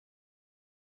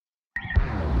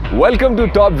Welcome to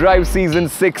Top Drive Season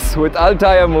 6 with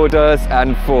Altair Motors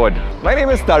and Ford. My name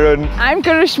is Tarun. I'm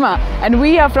Karishma and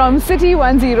we are from City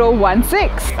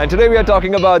 1016. And today we are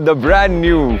talking about the brand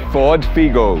new Ford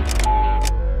Figo.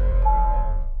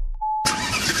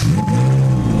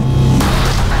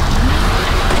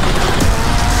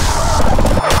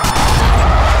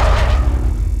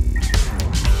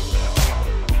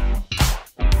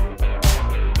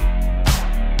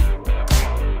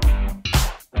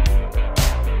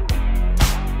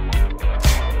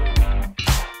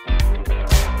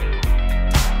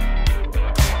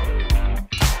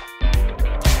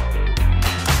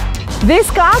 This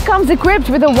car comes equipped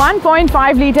with a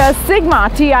 1.5-litre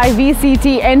Sigma TI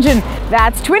VCT engine.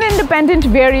 That's twin independent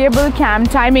variable cam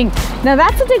timing. Now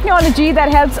that's a technology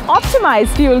that helps optimize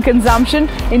fuel consumption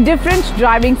in different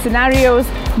driving scenarios,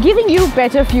 giving you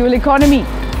better fuel economy.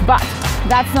 But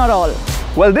that's not all.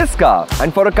 Well, this car,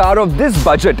 and for a car of this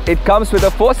budget, it comes with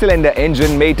a 4-cylinder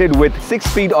engine mated with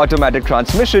 6-speed automatic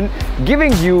transmission,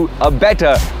 giving you a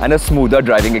better and a smoother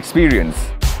driving experience.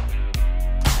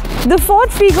 The Ford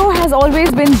Figo has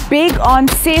always been big on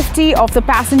safety of the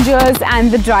passengers and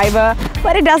the driver,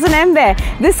 but it doesn't end there.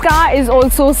 This car is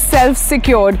also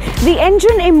self-secured. The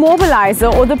engine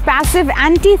immobilizer or the passive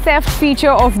anti-theft feature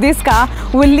of this car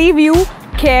will leave you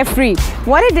carefree.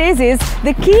 What it is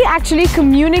the key actually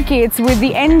communicates with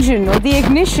the engine or the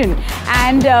ignition,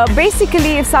 and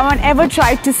basically if someone ever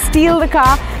tried to steal the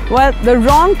car, well, the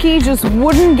wrong key just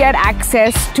wouldn't get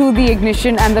access to the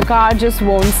ignition and the car just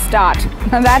won't start.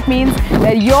 And that means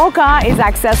that your car is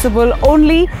accessible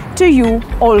only to you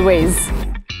always.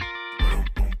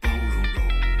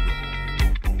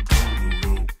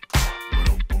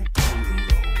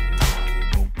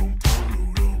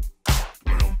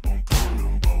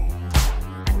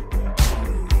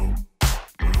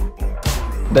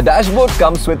 The dashboard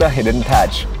comes with a hidden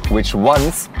hatch, which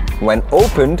once, when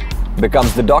opened,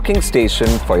 becomes the docking station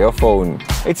for your phone.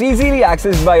 It's easily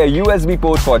accessed by a USB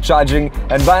port for charging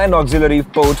and by an auxiliary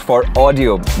port for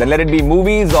audio. Then let it be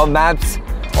movies or maps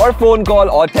or phone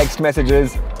call or text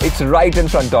messages, it's right in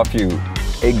front of you,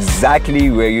 exactly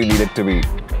where you need it to be.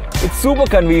 It's super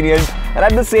convenient, and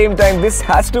at the same time, this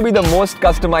has to be the most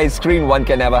customized screen one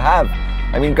can ever have.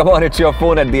 I mean, come on, it's your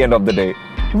phone at the end of the day.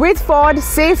 With Ford,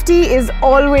 safety is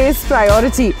always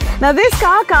priority. Now this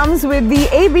car comes with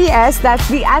the ABS, that's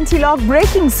the anti-lock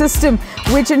braking system,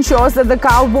 which ensures that the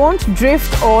car won't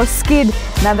drift or skid.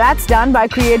 Now that's done by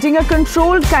creating a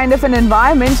controlled kind of an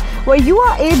environment where you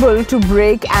are able to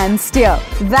brake and steer.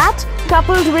 That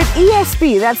coupled with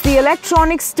ESP, that's the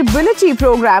Electronic Stability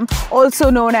Program, also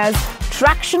known as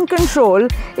traction control,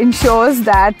 ensures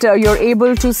that you're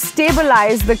able to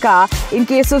stabilize the car in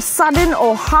case of sudden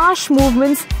or harsh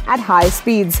movements at high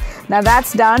speeds. Now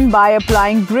that's done by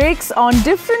applying brakes on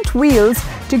different wheels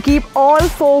to keep all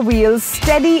 4 wheels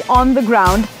steady on the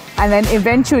ground and then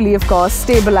eventually, of course,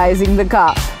 stabilizing the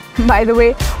car. By the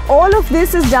way, all of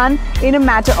this is done in a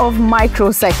matter of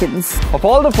microseconds. Of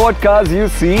all the Ford cars you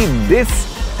see,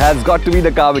 this has got to be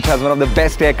the car which has one of the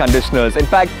best air conditioners. In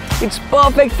fact, it's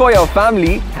perfect for your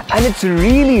family and it's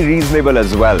really reasonable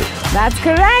as well. That's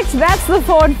correct. That's the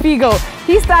Ford Figo.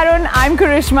 He's Tarun, I'm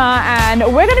Karishma, and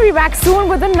we're going to be back soon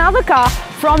with another car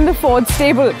from the Ford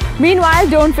stable. Meanwhile,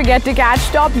 don't forget to catch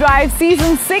Top Drive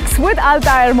Season 6 with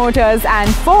Altair Motors and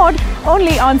Ford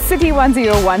only on City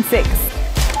 1016.